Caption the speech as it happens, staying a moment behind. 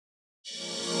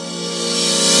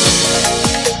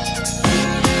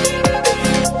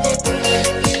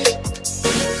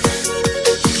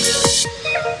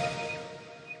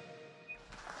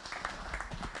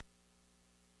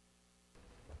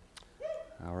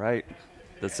right,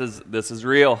 this is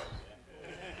real.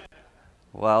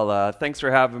 Well, thanks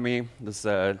for having me. This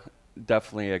is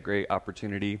definitely a great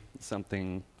opportunity.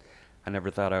 Something I never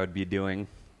thought I would be doing,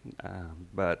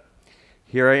 but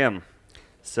here I am.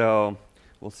 So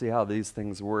we'll see how these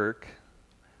things work.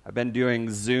 I've been doing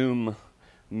Zoom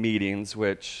meetings,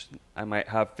 which I might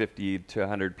have 50 to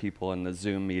 100 people in the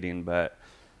Zoom meeting, but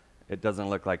it doesn't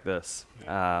look like this.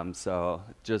 So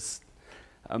just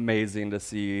amazing to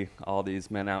see all these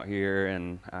men out here,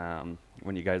 and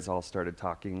when you guys all started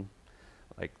talking,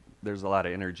 like there's a lot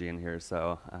of energy in here,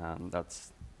 so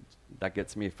that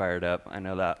gets me fired up. I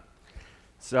know that.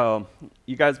 So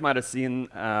you guys might have seen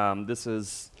this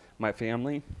is my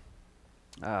family,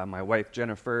 my wife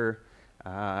Jennifer.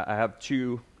 I have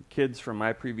two kids from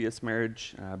my previous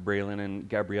marriage, Braylon and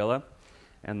Gabriella,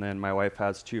 and then my wife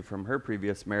has two from her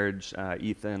previous marriage,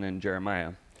 Ethan and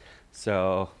Jeremiah.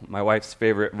 So my wife's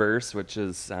favorite verse, which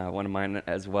is one of mine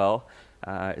as well,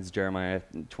 is Jeremiah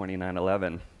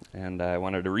 29:11. And I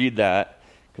wanted to read that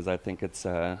because I think it's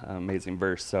an amazing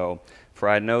verse. So, "For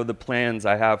I know the plans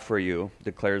I have for you,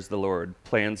 declares the Lord,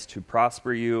 plans to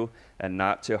prosper you and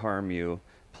not to harm you,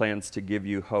 plans to give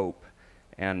you hope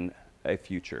and a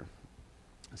future."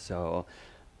 So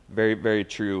very, very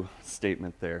true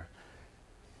statement there.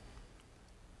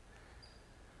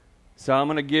 So I'm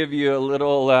going to give you a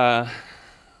little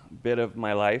bit of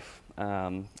my life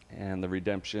and the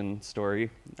redemption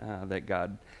story that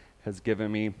God has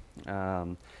given me.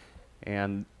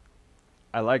 And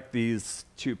I like these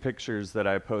two pictures that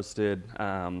I posted.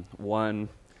 One,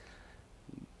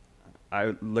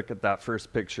 I look at that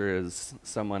first picture as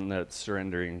someone that's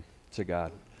surrendering to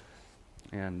God.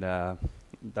 And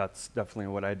that's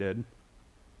definitely what I did.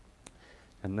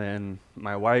 And then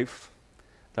my wife,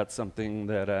 that's something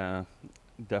that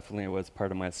definitely was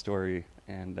part of my story,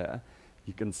 and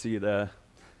you can see the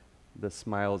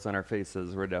smiles on our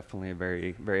faces. We're definitely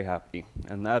very, very happy,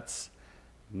 and that's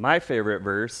my favorite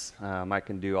verse. I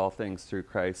can do all things through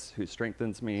Christ who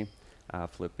strengthens me,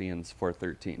 Philippians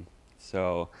 4:13.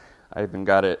 So I even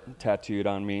got it tattooed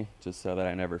on me just so that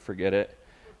I never forget it.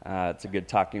 It's a good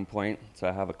talking point, so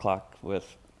I have a clock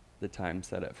with the time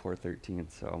set at 4:13.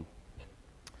 So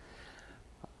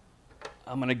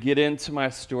I'm going to get into my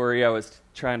story. I was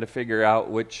trying to figure out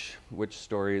which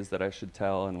stories that I should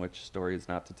tell and which stories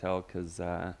not to tell, because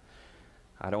I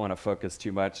don't want to focus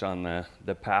too much on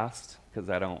the past, because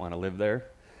I don't want to live there.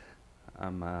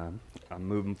 I'm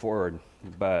moving forward,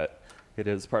 but it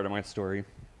is part of my story.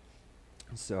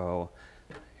 So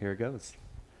here it goes.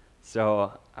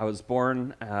 So I was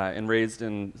born and raised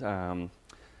in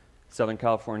Southern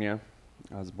California.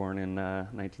 I was born in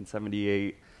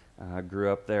 1978.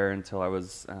 Grew up there until I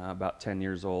was about 10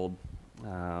 years old.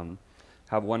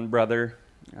 Have one brother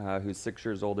who's 6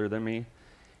 years older than me,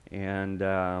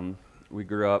 and we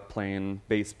grew up playing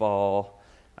baseball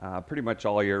pretty much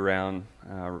all year round,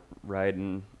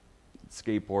 riding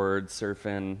skateboards,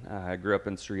 surfing. I grew up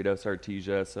in Cerritos,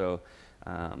 Artesia, so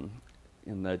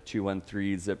in the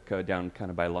 213 zip code down kind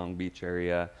of by Long Beach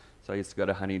area. So I used to go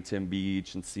to Huntington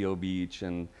Beach and Seal Beach,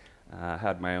 and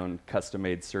had my own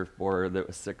custom-made surfboard that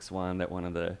was 6'1", that one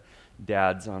of the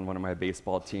dads on one of my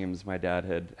baseball teams, my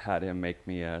dad had him make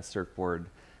me a surfboard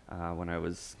when I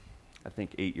was, I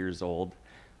think, 8 years old.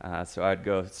 So I'd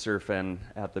go surfing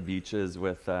at the beaches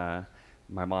with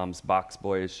my mom's box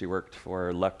boys. She worked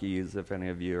for Lucky's, if any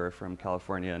of you are from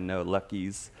California and know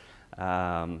Lucky's.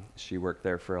 She worked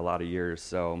there for a lot of years.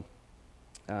 So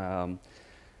a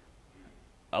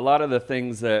lot of the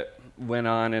things that went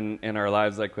on in our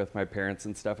lives, like with my parents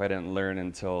and stuff, I didn't learn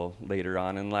until later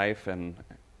on in life, and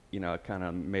it kind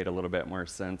of made a little bit more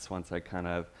sense once I kind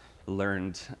of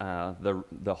learned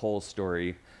the whole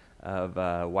story of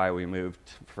why we moved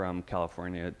from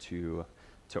California to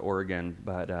Oregon.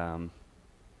 But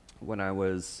when I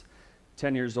was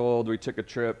 10 years old, we took a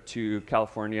trip to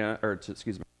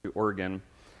Oregon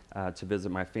to visit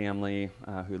my family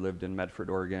who lived in Medford,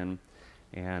 Oregon.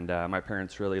 And my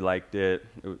parents really liked it.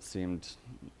 It seemed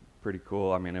pretty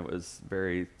cool. I mean, it was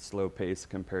very slow paced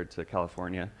compared to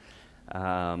California.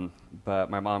 But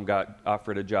my mom got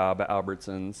offered a job at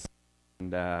Albertsons,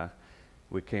 and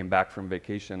we came back from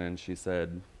vacation, and she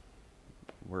said,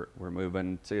 we're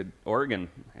moving to Oregon.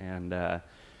 And that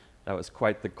was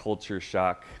quite the culture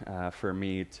shock for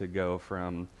me, to go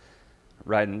from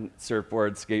riding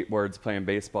surfboards, skateboards, playing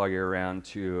baseball year-round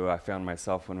to I found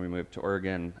myself, when we moved to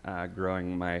Oregon,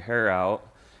 growing my hair out.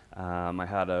 I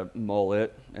had a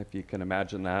mullet, if you can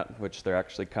imagine that, which they're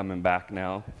actually coming back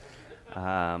now.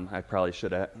 I probably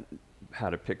should have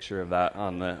had a picture of that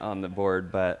on the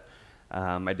board, but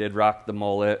I did rock the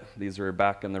mullet. These were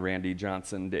back in the Randy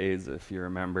Johnson days, if you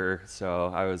remember.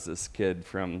 So I was this kid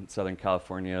from Southern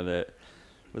California that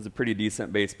was a pretty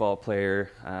decent baseball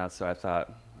player. So I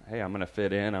thought, hey, I'm going to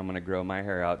fit in. I'm going to grow my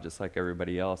hair out just like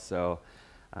everybody else. So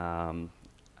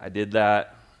I did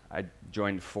that. I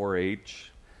joined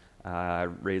 4-H. I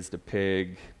raised a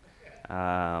pig,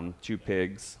 2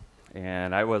 pigs.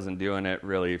 And I wasn't doing it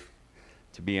really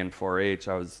to be in 4-H.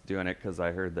 I was doing it because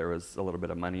I heard there was a little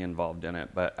bit of money involved in it,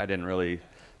 but I didn't really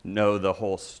know the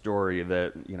whole story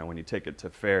that, when you take it to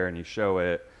fair and you show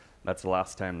it, that's the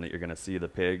last time that you're going to see the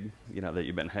pig, that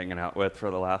you've been hanging out with for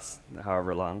the last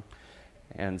however long.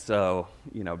 And so,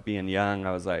 being young,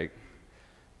 I was like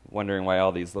wondering why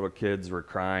all these little kids were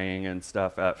crying and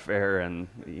stuff at fair, and,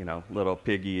 little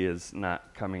piggy is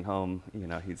not coming home,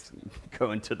 he's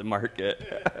going to the market.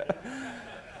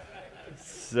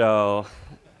 So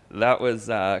that was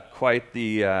quite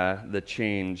the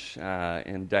change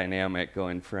in dynamic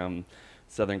going from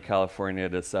Southern California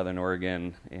to Southern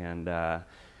Oregon. And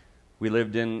we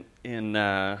lived in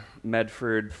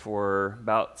Medford for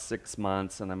about 6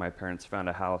 months, and then my parents found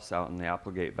a house out in the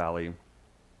Applegate Valley.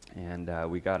 And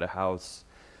we got a house.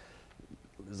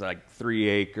 It was like 3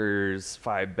 acres,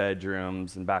 5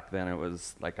 bedrooms, and back then it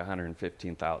was like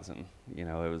 $115,000. It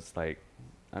was like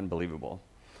unbelievable.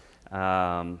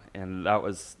 And that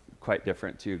was quite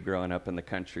different too, growing up in the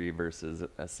country versus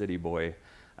a city boy.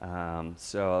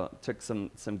 So it took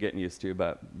some getting used to,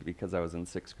 but because I was in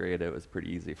 6th grade, it was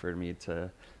pretty easy for me to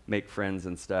make friends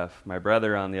and stuff. My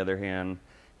brother, on the other hand,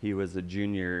 he was a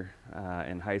junior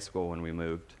in high school when we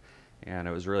moved, and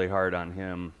it was really hard on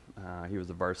him. He was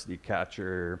a varsity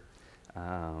catcher.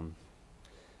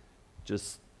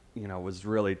 Was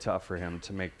really tough for him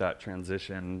to make that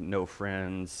transition. No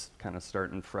friends, kind of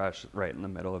starting fresh right in the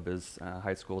middle of his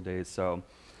high school days. So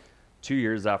 2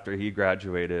 years after he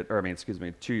graduated,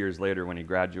 2 years later when he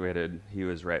graduated, he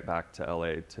was right back to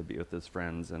LA to be with his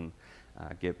friends and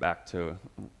get back to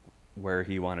where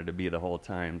he wanted to be the whole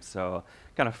time. So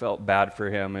kind of felt bad for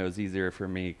him. It was easier for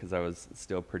me because I was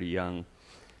still pretty young.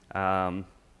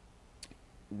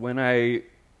 When I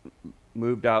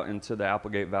moved out into the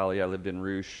Applegate Valley, I lived in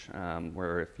Rouge,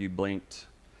 where if you blinked,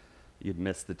 you'd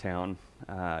miss the town.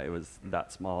 It was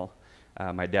that small.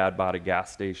 My dad bought a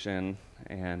gas station,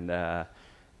 and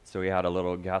so we had a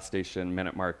little gas station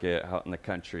minute market out in the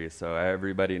country. So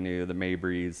everybody knew the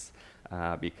Mabrys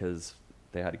because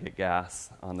they had to get gas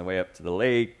on the way up to the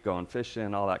lake, going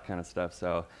fishing, all that kind of stuff.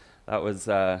 So that was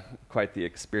quite the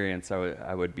experience.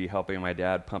 I would be helping my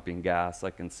dad pumping gas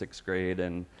like in 6th grade,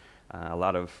 and a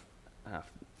lot of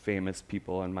famous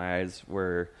people in my eyes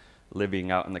were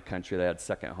living out in the country. They had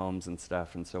second homes and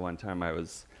stuff. And so one time I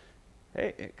was,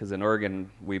 hey, because in Oregon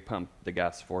we pump the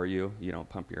gas for you. You don't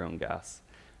pump your own gas.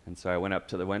 And so I went up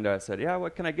to the window. I said, yeah,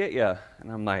 what can I get you?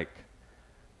 And I'm like,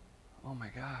 oh my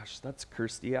gosh, that's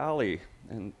Kirstie Alley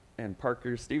and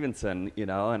Parker Stevenson,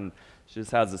 and she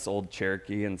just has this old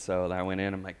Cherokee. And so I went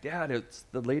in. I'm like, Dad, it's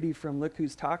the lady from Look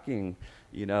Who's Talking.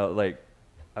 Like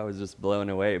I was just blown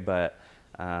away. But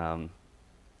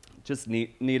just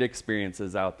neat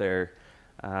experiences out there.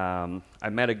 I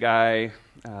met a guy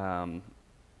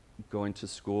going to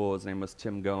school. His name was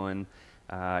Tim Goen.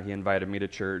 He invited me to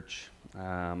church.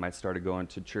 I started going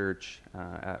to church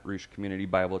at Rouge Community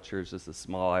Bible Church. This is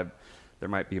small. There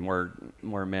might be more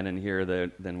men in here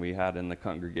than we had in the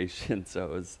congregation, so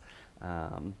it was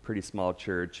pretty small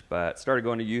church. But started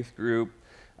going to youth group,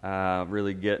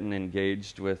 really getting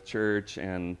engaged with church,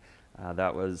 and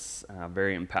that was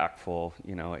very impactful,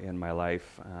 in my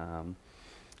life.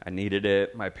 I needed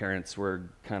it. My parents were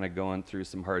kind of going through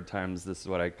some hard times. This is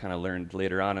what I kind of learned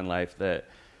later on in life, that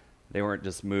they weren't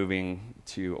just moving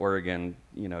to Oregon,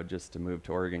 just to move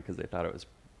to Oregon because they thought it was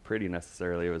pretty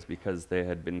necessarily. It was because they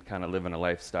had been kind of living a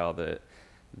lifestyle that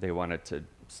they wanted to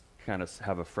kind of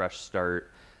have a fresh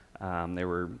start. They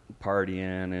were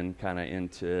partying and kind of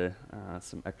into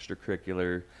some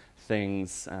extracurricular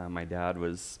things. My dad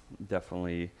was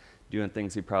definitely doing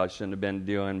things he probably shouldn't have been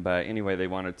doing, but anyway, they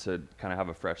wanted to kind of have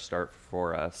a fresh start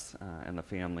for us and the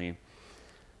family.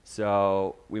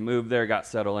 So we moved there, got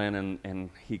settled in, and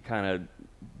he kind of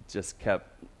just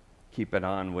kept keeping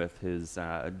on with his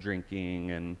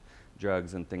drinking and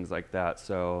drugs and things like that.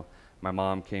 So my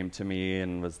mom came to me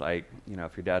and was like,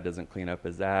 if your dad doesn't clean up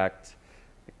his act,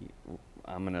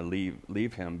 I'm going to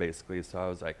leave him, basically. So I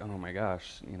was like, oh my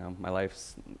gosh, my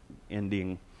life's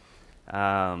ending.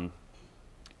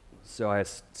 So I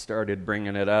started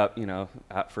bringing it up.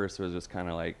 At first it was just kind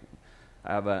of like,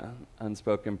 I have an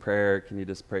unspoken prayer. Can you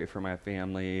just pray for my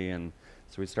family? And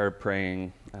so we started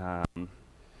praying.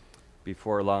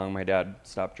 Before long, my dad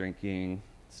stopped drinking,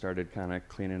 started kind of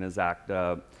cleaning his act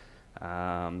up.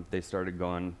 They started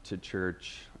going to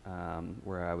church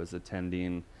where I was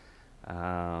attending.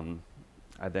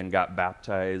 I then got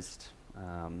baptized.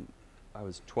 I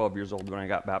was 12 years old when I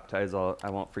got baptized. I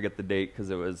won't forget the date because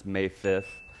it was May 5th.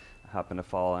 It happened to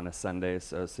fall on a Sunday,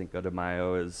 so Cinco de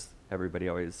Mayo is, everybody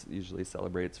always usually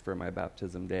celebrates for my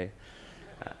baptism day.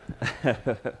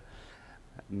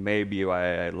 Maybe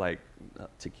why I like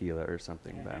tequila or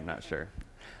something, but I'm not sure.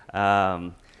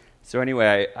 So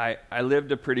anyway, I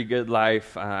lived a pretty good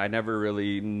life. I never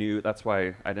really knew, that's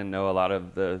why I didn't know a lot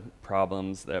of the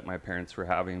problems that my parents were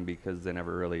having, because they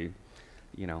never really,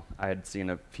 you know, I had seen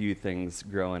a few things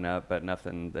growing up, but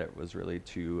nothing that was really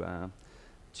too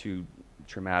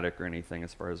traumatic or anything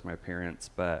as far as my parents.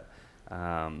 But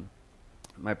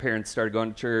my parents started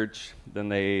going to church, then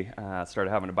they started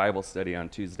having a Bible study on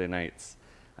Tuesday nights.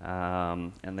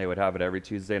 And they would have it every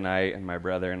Tuesday night, and my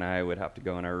brother and I would have to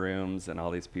go in our rooms, and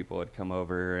all these people would come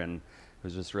over, and it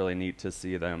was just really neat to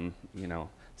see them, you know,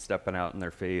 stepping out in their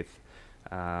faith.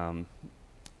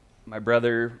 My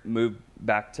brother moved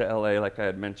back to LA, like I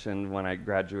had mentioned, when I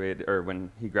graduated, or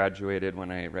when he graduated,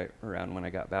 right around when I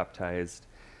got baptized.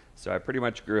 So I pretty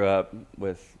much grew up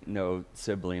with no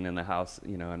sibling in the house,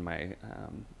 you know, in my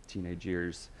teenage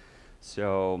years.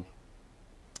 So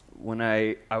when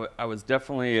I was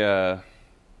definitely I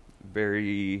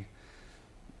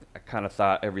kind of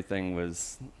thought everything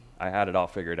was, I had it all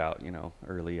figured out, you know,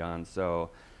 early on.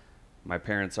 So my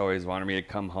parents always wanted me to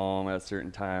come home at a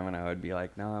certain time, and I would be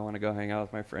like, no, I want to go hang out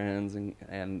with my friends.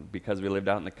 And because we lived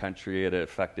out in the country, it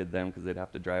affected them because they'd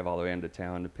have to drive all the way into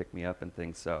town to pick me up and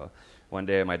things. So one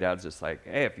day my dad's just like,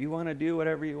 hey, if you want to do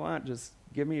whatever you want, just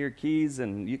give me your keys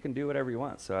and you can do whatever you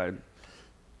want. So I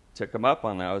took him up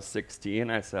on that. I was 16.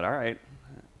 I said, all right,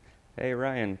 hey,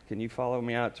 Ryan, can you follow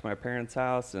me out to my parents'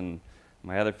 house? And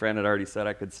my other friend had already said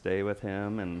I could stay with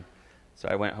him. And so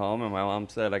I went home, and my mom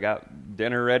said, I got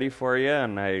dinner ready for you.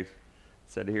 And I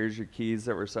said, here's your keys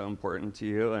that were so important to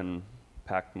you, and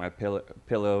packed my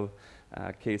pillow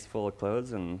case full of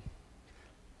clothes and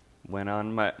went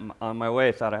on my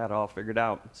way. Thought I had it all figured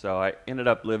out. So I ended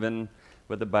up living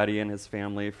with a buddy and his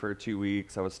family for 2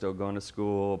 weeks. I was still going to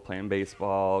school, playing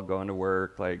baseball, going to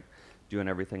work, like doing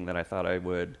everything that I thought I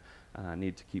would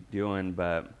need to keep doing.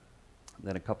 But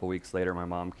then a couple weeks later, my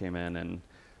mom came in and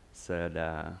said,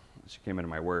 she came into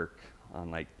my work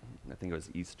on, like, I think it was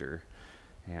Easter,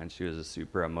 and she was just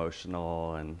super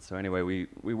emotional. And so anyway,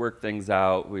 we worked things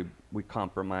out. We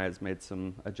compromised, made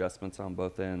some adjustments on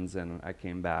both ends, and I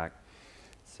came back.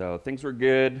 So things were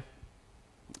good.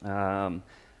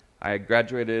 I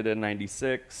graduated in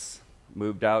 '96,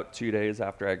 moved out 2 days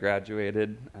after I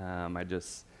graduated. I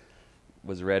just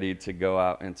was ready to go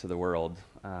out into the world.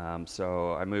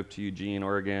 So I moved to Eugene,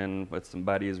 Oregon with some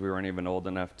buddies. We weren't even old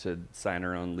enough to sign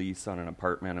our own lease on an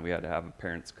apartment, and we had to have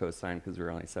parents co-sign because we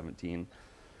were only 17.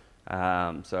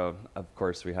 So of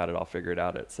course we had it all figured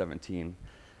out at 17.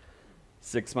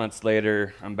 6 months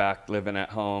later, I'm back living at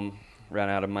home, ran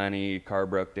out of money, car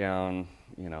broke down,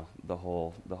 you know, the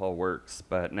whole works.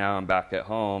 But now I'm back at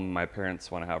home. My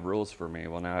parents want to have rules for me.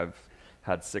 Well, now I've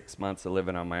had 6 months of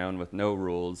living on my own with no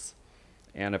rules.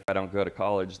 And if I don't go to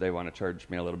college, they want to charge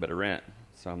me a little bit of rent.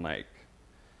 So I'm like,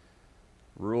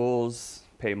 rules,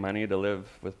 pay money to live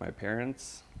with my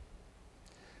parents.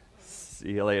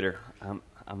 See you later. I'm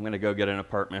going to go get an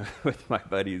apartment with my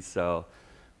buddies. So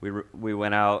we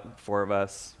went out, 4 of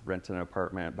us, rented an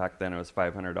apartment. Back then it was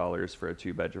 $500 for a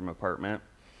 2-bedroom apartment.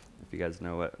 If you guys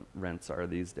know what rents are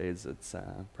these days, it's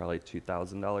probably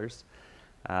 $2,000.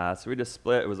 So we just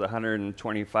split. It was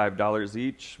 $125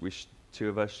 each. 2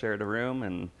 of us shared a room,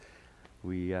 and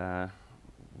we had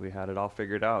it all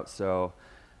figured out. So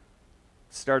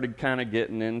started kind of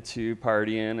getting into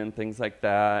partying and things like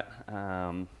that,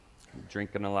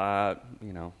 drinking a lot,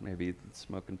 you know, maybe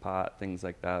smoking pot, things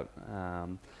like that,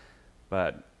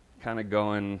 but kind of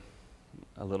going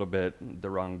a little bit the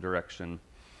wrong direction.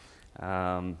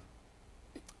 When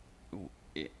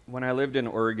I lived in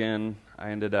Oregon, I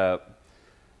ended up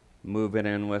moving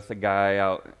in with a guy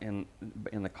out in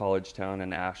the college town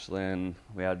in Ashland.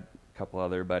 We had a couple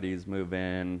other buddies move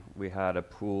in. We had a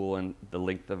pool in the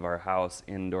length of our house,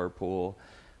 indoor pool.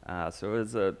 So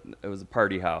it was a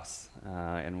party house,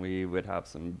 and we would have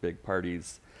some big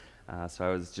parties. So I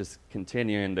was just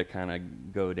continuing to kind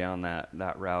of go down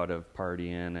that route of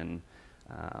partying and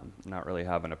not really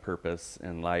having a purpose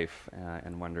in life,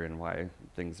 and wondering why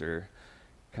things are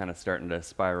kind of starting to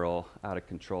spiral out of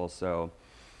control. So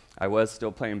I was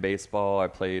still playing baseball. I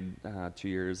played 2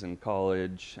 years in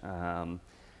college.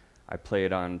 I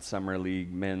played on summer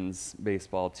league men's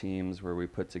baseball teams where we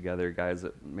put together guys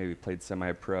that maybe played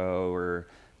semi-pro or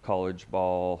college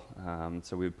ball.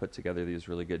 So we would put together these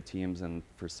really good teams, and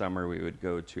for summer we would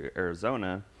go to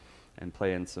Arizona and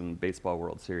play in some baseball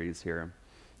World Series here.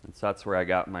 And so that's where I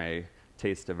got my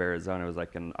taste of Arizona. It was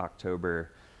like in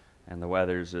October, and the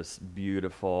weather's just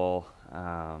beautiful.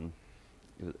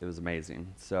 It was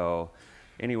amazing. So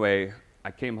anyway,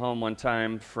 I came home one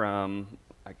time from,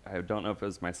 I don't know if it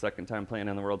was my second time playing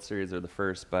in the World Series or the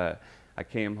first, but I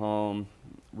came home.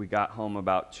 We got home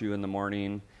about 2 in the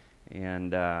morning,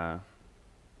 and I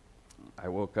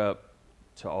woke up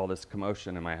to all this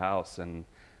commotion in my house and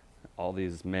all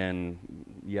these men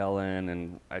yelling,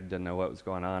 and I didn't know what was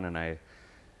going on. And I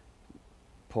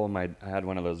had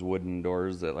one of those wooden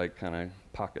doors that like kind of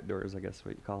pocket doors, I guess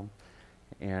what you call them.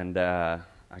 And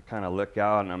I kind of look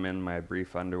out, and I'm in my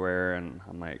brief underwear, and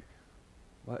I'm like,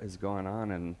 what is going on?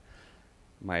 And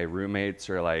my roommates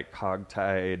are like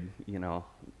hogtied,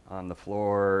 on the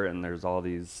floor, and there's all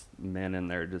these men in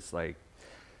there just like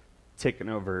taking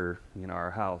over,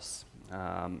 our house.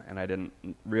 And I didn't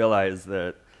realize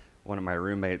that one of my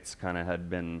roommates kind of had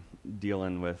been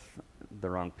dealing with the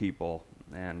wrong people.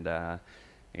 And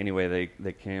anyway,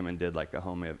 they came and did like a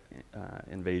home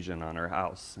invasion on our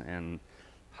house and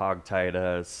hogtied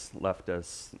us, left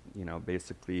us,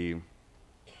 basically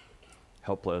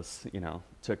helpless,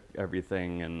 took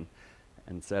everything and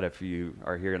said, if you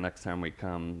are here next time we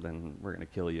come, then we're going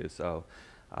to kill you. So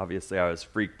obviously I was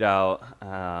freaked out.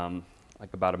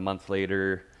 Like about a month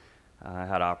later, I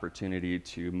had an opportunity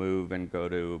to move and go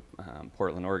to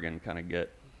Portland, Oregon, kind of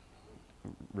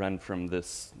run from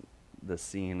this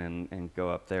scene and go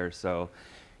up there. So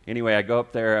anyway, I go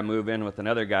up there, I move in with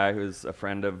another guy who's a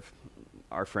friend of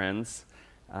our friends,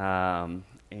 and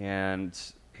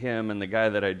him and the guy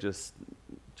that I just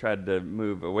tried to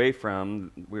move away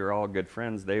from, we were all good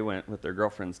friends. They went with their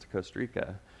girlfriends to Costa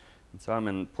Rica. And so I'm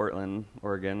in Portland,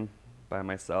 Oregon by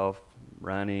myself,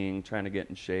 running, trying to get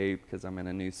in shape because I'm in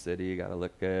a new city, got to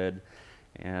look good.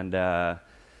 And I'm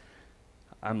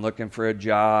looking for a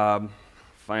job,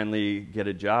 finally get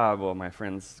a job. Well, my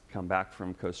friends come back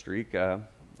from Costa Rica.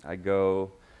 I go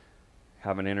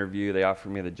have an interview. They offer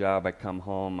me the job. I come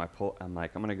home. I'm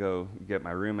like, I'm going to go get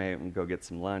my roommate and go get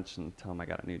some lunch and tell him I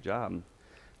got a new job. And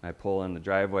I pull in the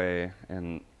driveway,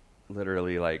 and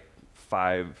literally like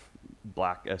 5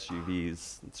 black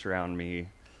SUVs surround me,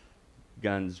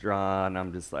 guns drawn.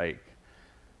 I'm just like,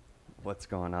 what's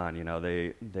going on? I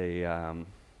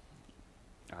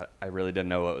really didn't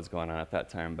know what was going on at that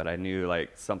time, but I knew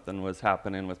like something was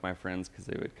happening with my friends because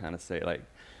they would kind of say like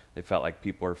they felt like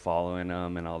people were following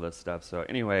them and all this stuff. So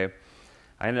anyway,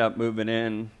 I ended up moving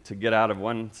in to get out of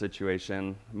one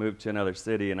situation, moved to another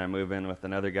city, and I move in with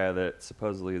another guy that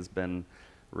supposedly has been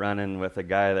running with a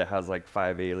guy that has like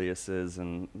 5 aliases,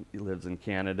 and he lives in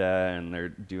Canada, and they're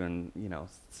doing,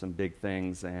 some big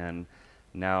things. And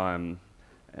now and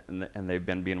they've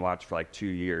been being watched for like 2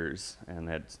 years, and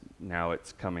now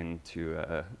it's coming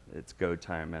to its go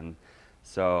time. And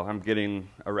so I'm getting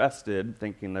arrested,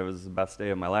 thinking that was the best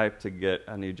day of my life to get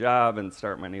a new job and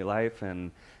start my new life. And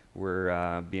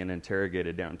we're being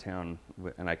interrogated downtown,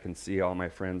 and I can see all my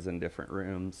friends in different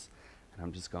rooms, and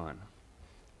I'm just going,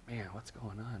 man, what's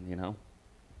going on,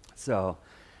 So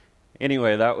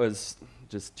anyway, that was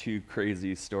just 2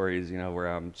 crazy stories, where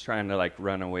I'm trying to like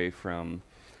run away from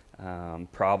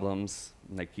problems,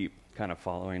 and they keep kind of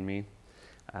following me.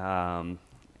 And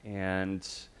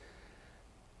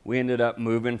we ended up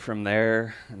moving from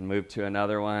there and moved to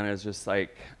another one. It's just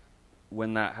like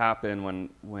when that happened,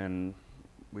 when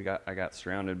I got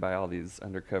surrounded by all these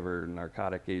undercover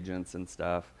narcotic agents and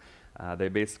stuff. They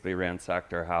basically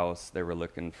ransacked our house. They were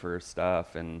looking for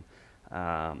stuff, and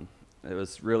it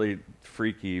was really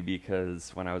freaky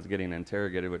because when I was getting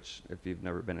interrogated, which if you've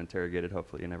never been interrogated,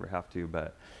 hopefully you never have to,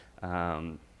 but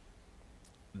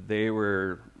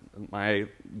my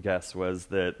guess was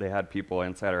that they had people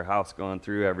inside our house going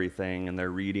through everything, and they're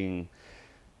reading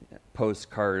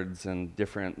postcards and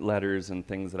different letters and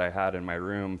things that I had in my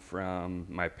room from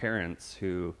my parents,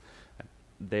 who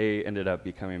they ended up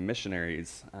becoming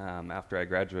missionaries. After I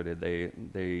graduated,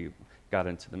 they got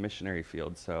into the missionary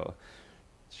field. So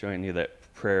showing you that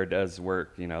prayer does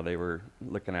work. They were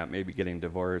looking at maybe getting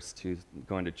divorced, to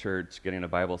going to church, getting a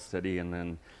Bible study, and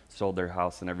then sold their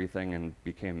house and everything and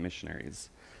became missionaries.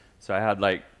 So I had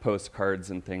like postcards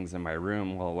and things in my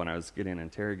room. Well, when I was getting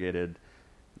interrogated,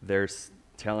 they're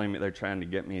telling me, they're trying to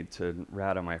get me to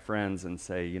rat on my friends and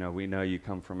say, we know you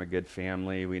come from a good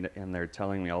family, and they're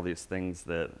telling me all these things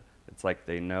that it's like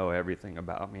they know everything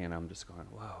about me, and I'm just going,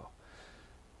 whoa,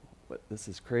 but this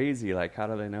is crazy. Like, how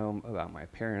do they know about my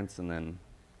parents? And then,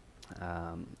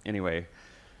 anyway,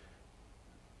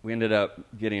 we ended up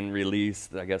getting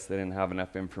released. I guess they didn't have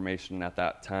enough information at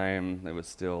that time. It was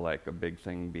still like a big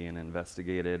thing being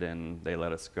investigated, and they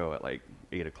let us go at like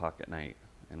 8 o'clock at night,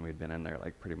 and we'd been in there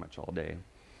like pretty much all day.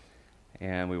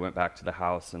 And we went back to the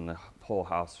house, and the whole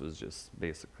house was just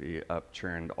basically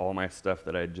upturned. All my stuff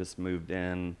that I had just moved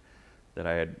in, that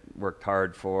I had worked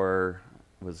hard for,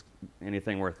 was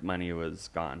anything worth money was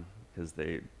gone, because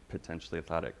they potentially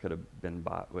thought it could have been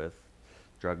bought with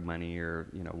drug money or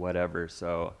whatever.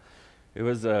 So it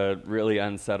was a really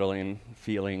unsettling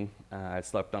feeling. I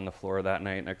slept on the floor that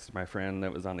night next to my friend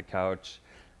that was on the couch.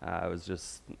 It was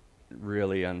just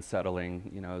really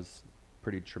unsettling. It was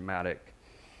pretty traumatic.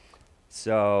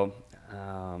 So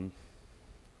I'm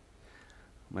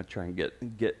gonna try and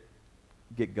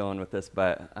get going with this,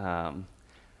 but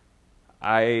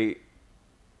I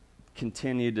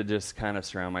continued to just kind of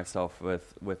surround myself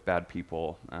with bad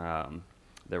people.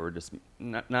 They were just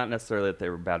not necessarily that they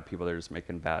were bad people, they were just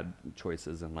making bad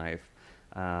choices in life.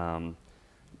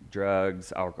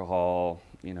 Drugs, alcohol,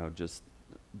 just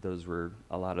those were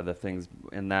a lot of the things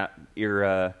in that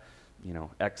era.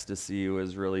 Ecstasy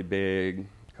was really big,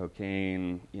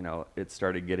 cocaine, it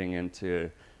started getting into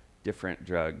different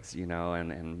drugs,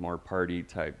 and more party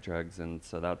type drugs. And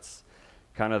so that's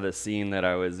kind of the scene that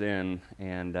I was in,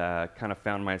 and kind of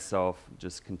found myself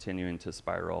just continuing to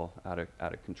spiral out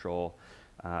of control.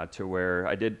 To where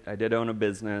I did own a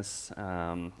business.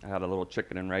 I had a little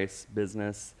chicken and rice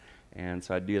business, and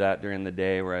so I'd do that during the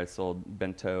day, where I sold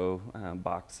bento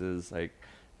boxes, like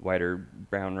white or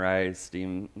brown rice,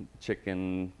 steamed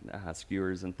chicken,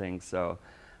 skewers and things. So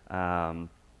I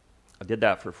did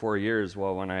that for 4 years.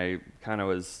 Well, when I kind of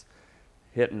was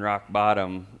hitting rock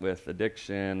bottom with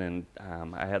addiction, and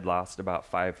I had lost about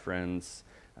 5 friends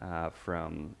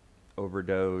from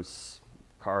overdose,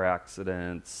 car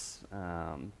accidents,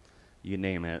 you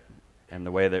name it. And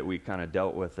the way that we kind of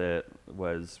dealt with it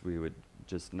was we would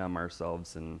just numb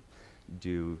ourselves and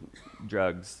do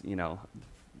drugs,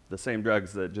 the same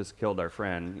drugs that just killed our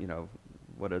friend.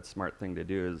 What a smart thing to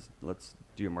do is, let's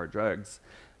do more drugs.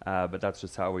 But that's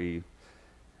just how we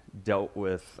dealt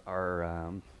with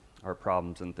our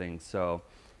problems and things. So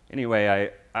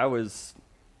anyway, I was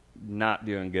not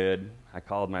doing good. I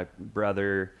called my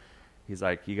brother. He's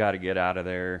like, you got to get out of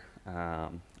there.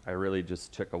 I really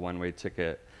just took a one-way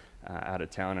ticket out of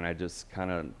town, and I just kind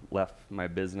of left my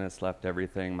business, left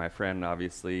everything. My friend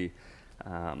obviously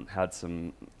had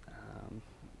some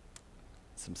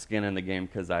skin in the game,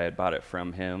 because I had bought it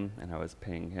from him, and I was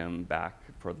paying him back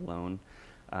for the loan.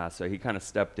 So he kind of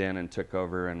stepped in and took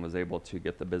over and was able to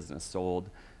get the business sold.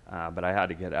 But I had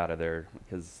to get out of there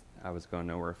because I was going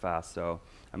nowhere fast. So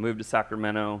I moved to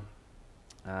Sacramento.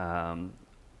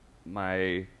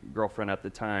 My girlfriend at the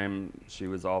time, she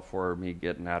was all for me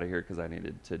getting out of here because I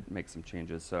needed to make some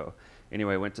changes. So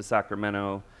anyway, went to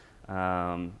Sacramento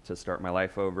to start my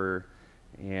life over,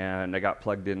 and I got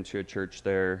plugged into a church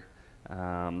there,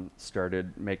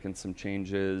 started making some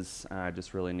changes. I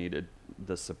just really needed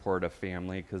the support of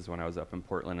family, because when I was up in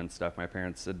Portland and stuff, my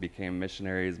parents had became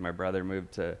missionaries. My brother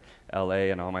moved to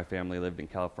LA, and all my family lived in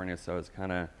California, so I was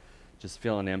kind of just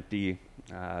feeling empty.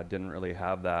 Didn't really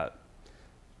have that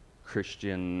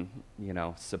Christian,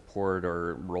 support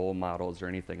or role models or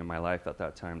anything in my life at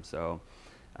that time. So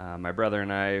my brother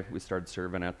and I, we started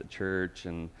serving at the church,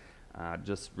 and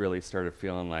just really started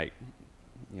feeling like,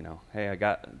 hey, I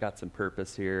got some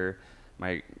purpose here.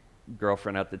 My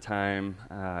girlfriend at the time,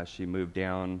 she moved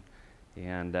down,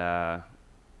 and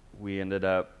we ended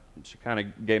up, she kind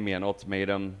of gave me an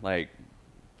ultimatum, like,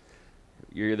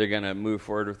 you're either going to move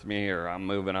forward with me or I'm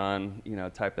moving on,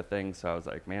 type of thing. So I was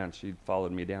like, man, she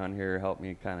followed me down here, helped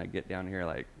me kind of get down here.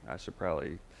 Like, I should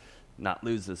probably not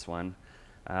lose this one.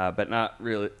 But not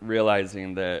really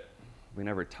realizing that we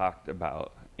never talked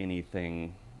about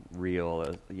anything real,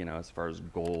 as far as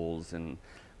goals and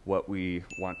what we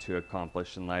want to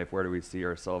accomplish in life. Where do we see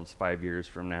ourselves 5 years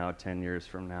from now, 10 years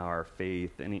from now, our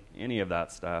faith, any of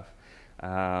that stuff.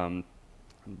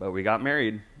 But we got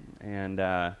married,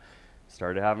 and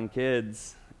started having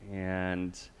kids,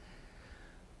 and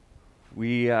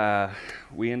we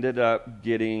ended up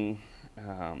getting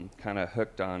kind of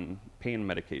hooked on pain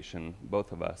medication,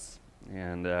 both of us.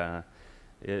 And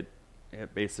it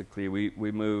basically,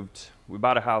 we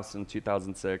bought a house in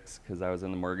 2006 because I was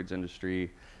in the mortgage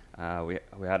industry. We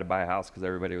had to buy a house because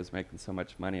everybody was making so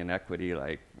much money in equity,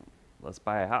 like, let's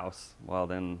buy a house. Well,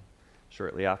 then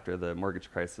shortly after, the mortgage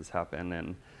crisis happened,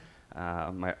 and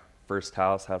my first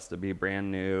house has to be brand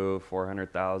new,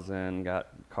 $400,000, got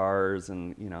cars,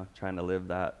 and trying to live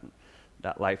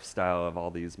that lifestyle of all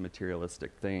these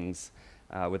materialistic things.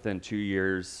 Within 2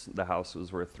 years, the house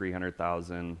was worth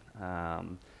 $300,000.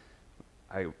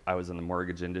 I was in the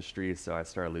mortgage industry, so I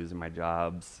started losing my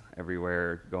jobs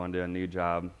everywhere, going to a new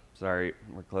job. Sorry,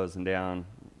 we're closing down,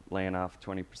 laying off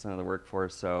 20% of the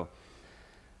workforce. So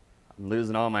I'm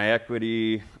losing all my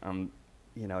equity. I'm,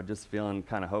 just feeling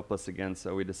kind of hopeless again.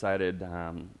 So we decided,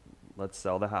 let's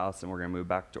sell the house and we're going to move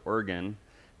back to Oregon.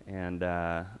 And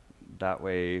that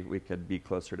way we could be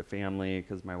closer to family,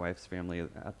 because my wife's family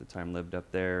at the time lived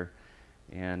up there.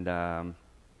 And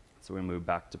so we moved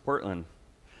back to Portland.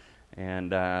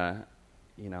 And, I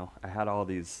had all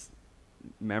these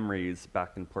memories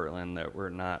back in Portland that were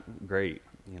not great,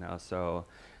 so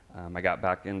I got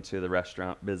back into the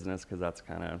restaurant business because that's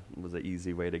kind of was an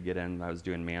easy way to get in. I was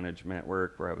doing management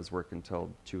work where I was working till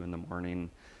 2 in the morning.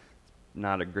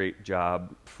 Not a great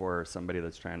job for somebody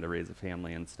that's trying to raise a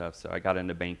family and stuff. So I got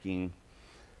into banking,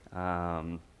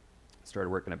 started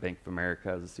working at Bank of America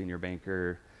as a senior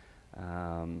banker.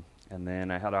 And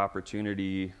then I had an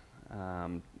opportunity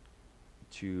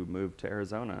to move to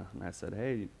Arizona. And I said,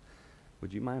 hey,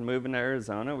 would you mind moving to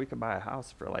Arizona? We could buy a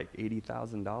house for like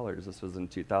 $80,000. This was in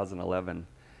 2011.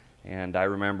 And I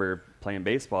remember playing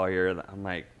baseball here. I'm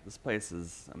like, this place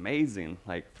is amazing.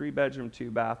 Like 3-bedroom,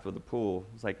 2-bath with a pool.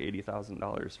 It's like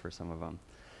 $80,000 for some of them.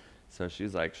 So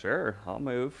she's like, sure, I'll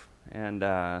move. And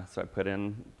so I put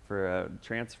in for a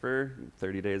transfer.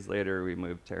 30 days later, we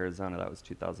moved to Arizona. That was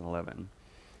 2011.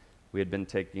 We had been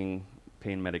taking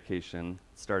pain medication.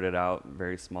 Started out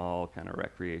very small, kind of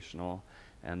recreational,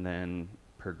 and then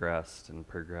progressed and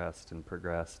progressed and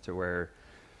progressed to where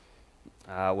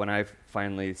when I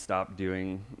finally stopped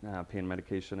doing pain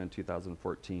medication in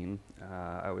 2014,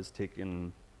 I was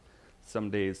taking some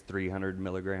days 300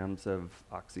 milligrams of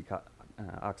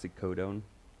oxycodone,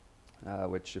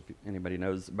 which if anybody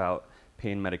knows about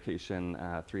pain medication,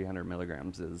 300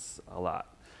 milligrams is a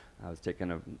lot. I was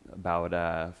taking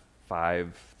about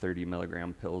 5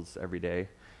 30-milligram pills every day,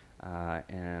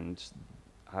 and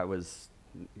I was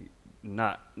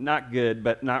not good,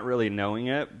 but not really knowing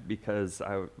it, because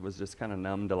I was just kind of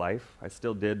numb to life. I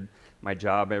still did my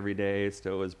job every day,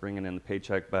 still was bringing in the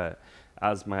paycheck, but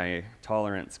as my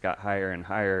tolerance got higher and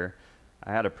higher,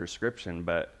 I had a prescription,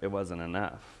 but it wasn't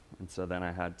enough. And so then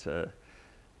I had to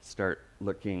start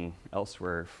looking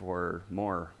elsewhere for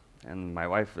more. And my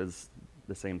wife is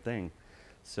the same thing.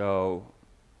 So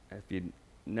if you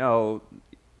know,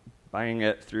 buying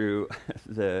it through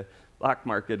the black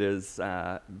market is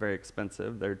very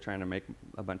expensive. They're trying to make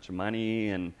a bunch of money,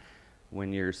 and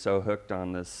when you're so hooked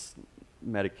on this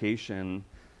medication,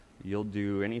 you'll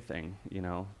do anything,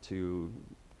 to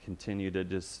continue to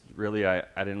just really, I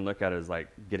didn't look at it as like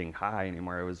getting high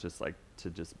anymore. It was just like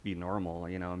to just be normal,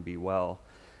 and be well.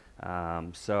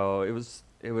 So it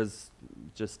was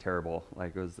just terrible.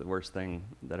 Like, it was the worst thing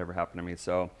that ever happened to me.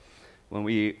 So when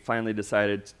we finally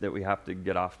decided that we have to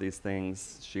get off these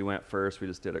things, she went first. We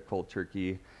just did a cold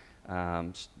turkey.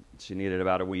 She needed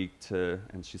about a week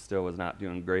and she still was not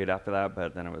doing great after that,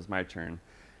 but then it was my turn.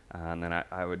 And then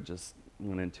I would just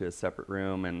went into a separate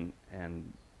room,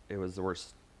 and it was the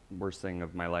worst thing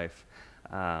of my life.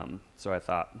 So I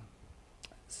thought.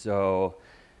 So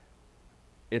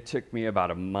it took me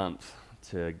about a month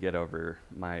to get over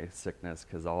my sickness,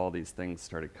 because all these things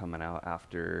started coming out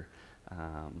after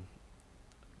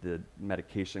the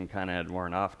medication kind of had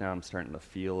worn off. Now I'm starting to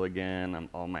feel again.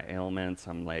 All my ailments.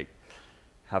 I'm like,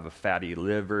 have a fatty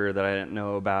liver that I didn't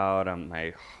know about.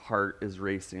 My heart is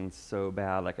racing so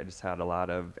bad. Like, I just had a lot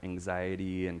of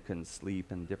anxiety and couldn't sleep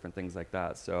and different things like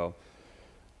that. So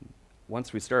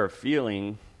once we started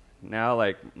feeling, now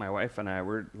like my wife and I,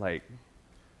 we're like,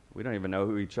 we don't even know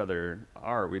who each other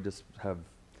are. We just have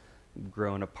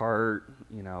grown apart.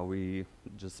 We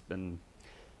just been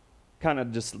kind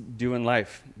of just doing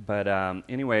life. But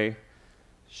anyway,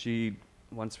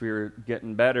 once we were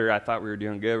getting better, I thought we were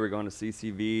doing good. We were going to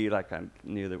CCV. Like, I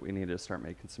knew that we needed to start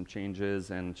making some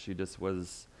changes, and she just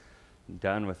was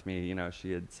done with me.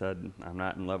 She had said, I'm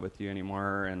not in love with you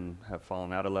anymore, and have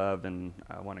fallen out of love, and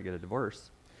I want to get a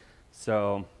divorce.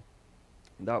 So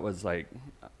that was like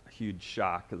a huge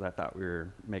shock, because I thought we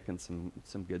were making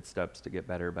some good steps to get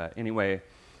better. But anyway,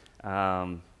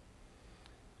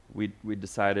 we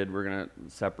decided we're going to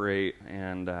separate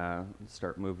and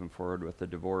start moving forward with the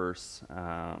divorce.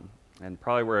 And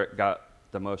probably where it got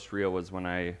the most real was when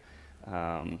I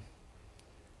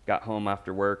got home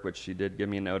after work, which she did give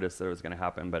me notice that it was going to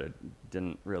happen, but it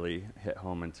didn't really hit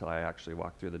home until I actually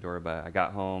walked through the door. But I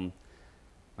got home,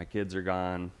 my kids are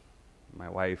gone, my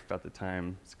wife at the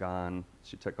time is gone.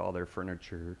 She took all their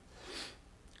furniture.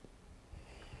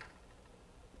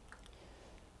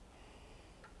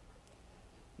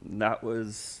 that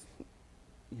was,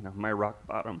 my rock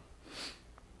bottom.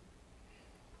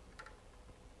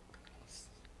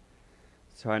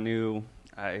 So I knew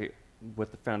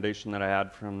with the foundation that I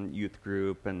had from youth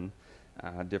group and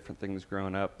different things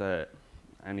growing up, that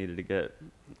I needed to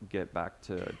get back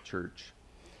to church.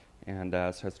 And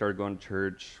so I started going to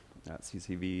church at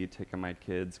CCV, taking my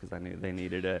kids because I knew they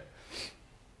needed it.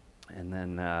 And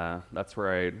then that's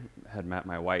where I had met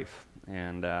my wife.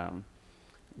 And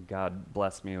God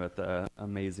blessed me with an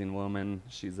amazing woman.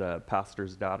 She's a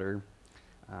pastor's daughter.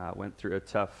 Went through a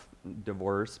tough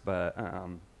divorce, but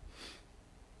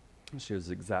she was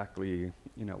exactly,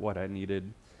 what I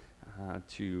needed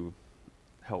to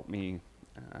help me.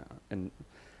 And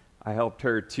I helped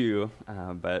her too,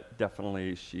 but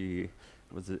definitely she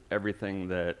was everything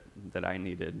that I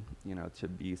needed, to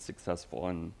be successful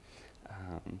in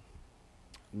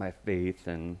my faith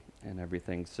and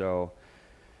everything. So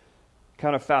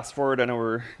kind of fast forward, I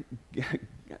know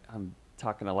I'm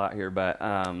talking a lot here, but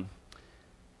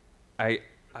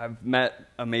I've met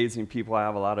amazing people. I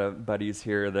have a lot of buddies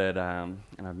here that,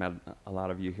 and I've met a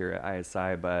lot of you here at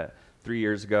ISI, but 3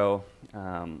 years ago,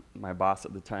 my boss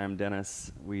at the time,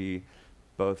 Dennis, we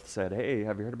both said, hey,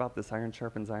 have you heard about this Iron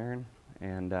Sharpens Iron?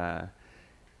 And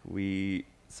we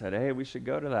said, hey, we should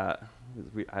go to that.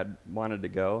 I wanted to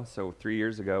go, so 3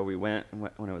 years ago, we went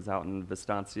when it was out in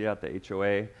Vistancia at the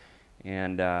HOA,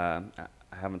 and I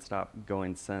haven't stopped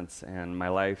going since, and my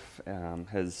life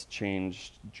has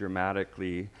changed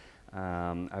dramatically.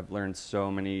 I've learned so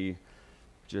many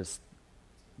just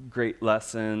great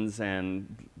lessons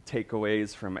and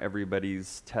takeaways from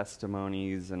everybody's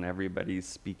testimonies and everybody's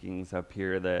speakings up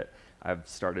here that I've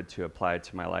started to apply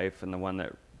to my life. And the one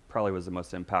that probably was the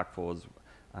most impactful was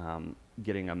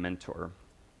getting a mentor.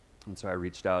 And so I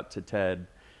reached out to Ted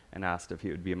and asked if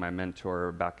he would be my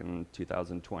mentor back in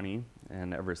 2020.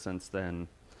 And ever since then,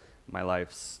 my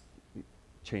life's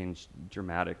changed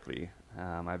dramatically.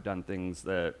 I've done things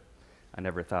that I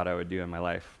never thought I would do in my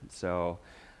life. So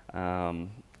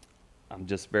I'm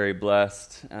just very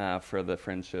blessed for the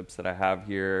friendships that I have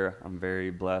here. I'm very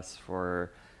blessed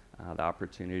for the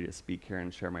opportunity to speak here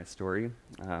and share my story.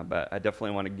 But I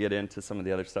definitely want to get into some of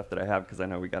the other stuff that I have because I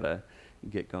know we got to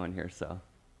get going here. So,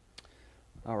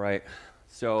 all right.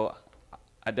 So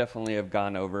I definitely have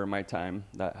gone over my time.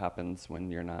 That happens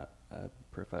when you're not a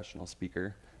professional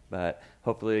speaker. But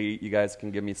hopefully you guys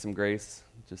can give me some grace,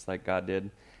 just like God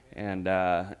did. And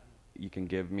you can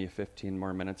give me 15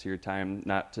 more minutes of your time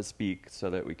not to speak so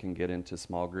that we can get into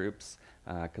small groups,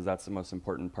 because that's the most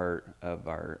important part of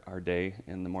our day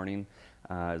in the morning,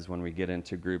 is when we get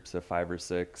into groups of 5 or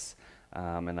 6,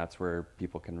 and that's where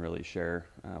people can really share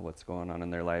what's going on in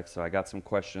their life. So I got some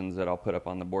questions that I'll put up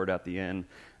on the board at the end,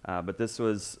 but this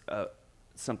was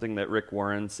something that Rick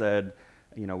Warren said.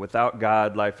 Without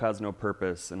God, life has no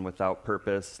purpose, and without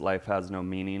purpose, life has no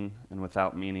meaning, and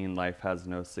without meaning, life has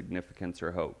no significance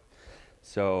or hope.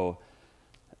 So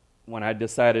when I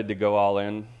decided to go all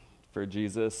in for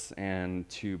Jesus and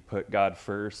to put God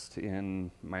first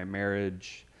in my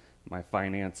marriage, my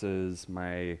finances,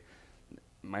 my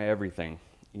everything,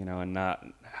 and not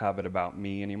have it about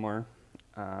me anymore,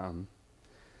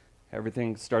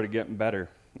 everything started getting better,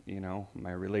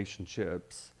 my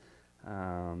relationships,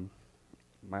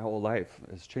 my whole life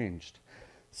has changed.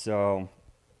 So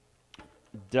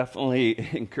definitely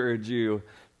encourage you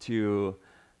to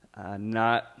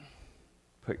not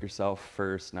put yourself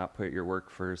first, not put your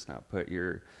work first, not put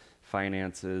your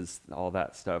finances, all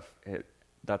that stuff.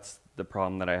 That's the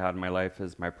problem that I had in my life,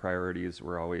 is my priorities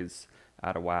were always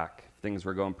out of whack. Things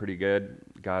were going pretty good.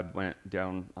 God went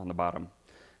down on the bottom.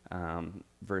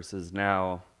 Versus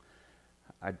now,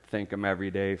 I thank him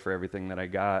every day for everything that I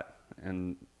got,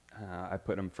 and I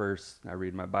put him first. I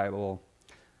read my Bible,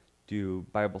 do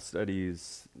Bible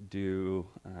studies, do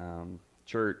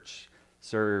church,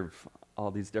 serve,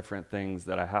 all these different things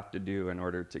that I have to do in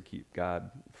order to keep God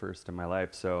first in my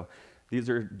life. So these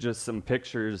are just some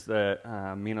pictures that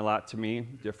mean a lot to me,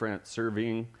 different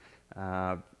serving,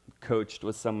 coached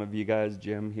with some of you guys,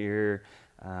 Jim here,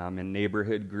 in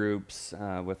neighborhood groups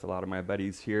with a lot of my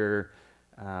buddies here,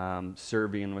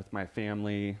 serving with my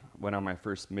family, went on my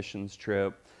first missions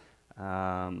trip.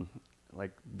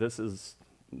 This is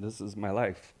my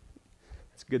life.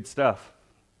 It's good stuff.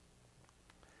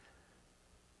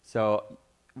 So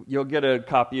you'll get a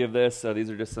copy of this. So these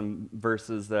are just some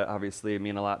verses that obviously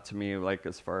mean a lot to me, like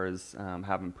as far as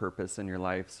having purpose in your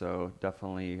life. So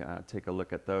definitely take a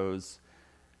look at those.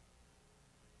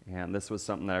 And this was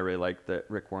something that I really liked that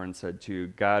Rick Warren said too.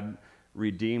 God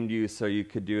redeemed you so you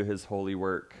could do his holy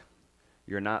work.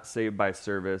 You're not saved by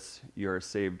service. You are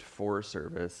saved for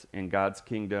service. In God's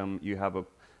kingdom, you have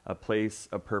a place,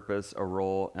 a purpose, a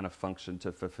role, and a function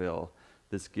to fulfill.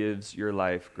 This gives your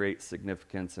life great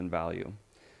significance and value.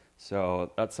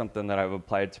 So that's something that I've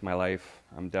applied to my life.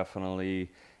 I'm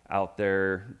definitely out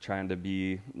there trying to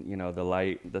be, the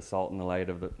light, the salt and the light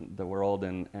of the world,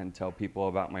 and tell people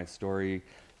about my story,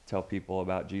 tell people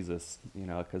about Jesus,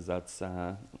 because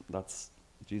that's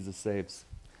Jesus saves.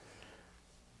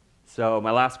 So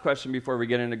my last question before we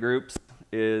get into groups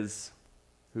is,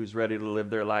 who's ready to live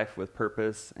their life with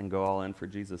purpose and go all in for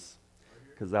Jesus?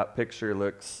 Because that picture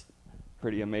looks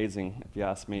pretty amazing, if you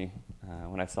ask me.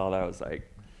 When I saw that, I was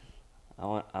like,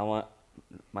 I want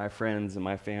my friends and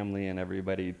my family and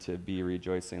everybody to be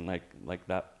rejoicing like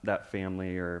that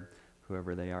family or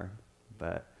whoever they are.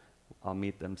 But I'll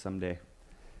meet them someday.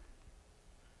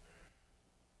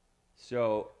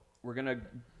 So we're going to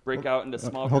break out into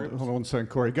small groups. Hold on 1 second,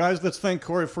 Corey. Guys, let's thank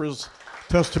Corey for his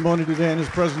testimony today and his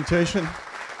presentation.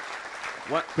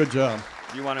 Good job.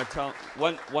 You want to tell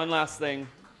one last thing?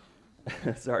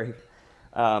 Sorry.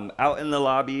 Out in the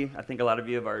lobby, I think a lot of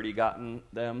you have already gotten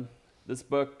them. This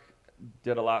book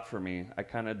did a lot for me. I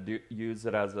kind of use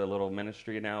it as a little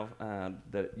ministry now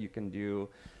that you can do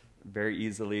very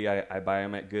easily. I buy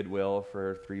them at Goodwill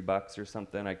for $3 or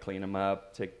something. I clean them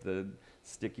up, take the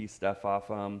sticky stuff off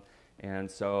them. And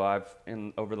so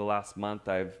over the last month,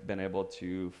 I've been able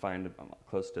to find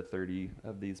close to 30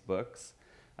 of these books.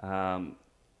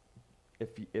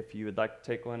 If you would like to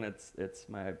take one, it's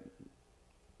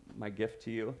my gift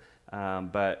to you.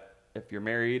 But if you're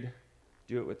married,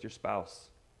 do it with your spouse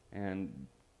and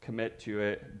commit to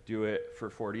it. Do it for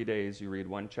 40 days. You read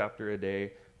 1 chapter a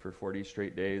day for 40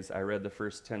 straight days. I read the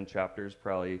first 10 chapters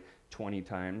probably 20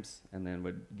 times and then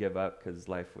would give up because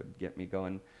life would get me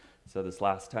going. So this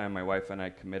last time, my wife and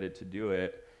I committed to do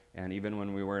it. And even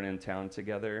when we weren't in town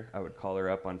together, I would call her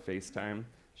up on FaceTime.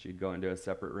 She'd go into a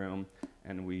separate room,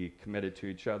 and we committed to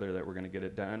each other that we're going to get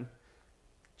it done.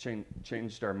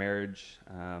 Changed our marriage.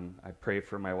 I pray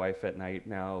for my wife at night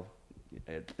now.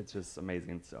 It's just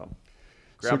amazing. So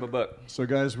grab a book. So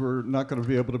guys, we're not going to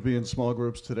be able to be in small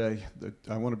groups today.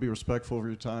 I want to be respectful of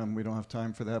your time. We don't have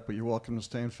time for that, but you're welcome to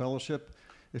stay in fellowship.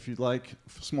 If you'd like,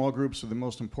 small groups are the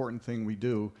most important thing we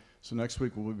do. So next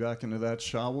week we'll be back into that.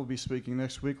 Shaw will be speaking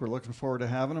next week. We're looking forward to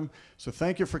having him. So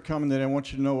thank you for coming today. I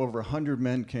want you to know over 100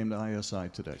 men came to ISI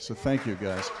today. So thank you,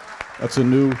 guys. That's a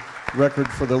new record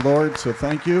for the Lord, so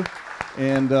thank you.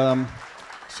 And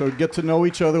so get to know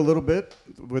each other a little bit,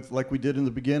 like we did in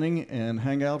the beginning, and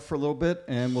hang out for a little bit,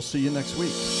 and we'll see you next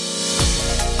week.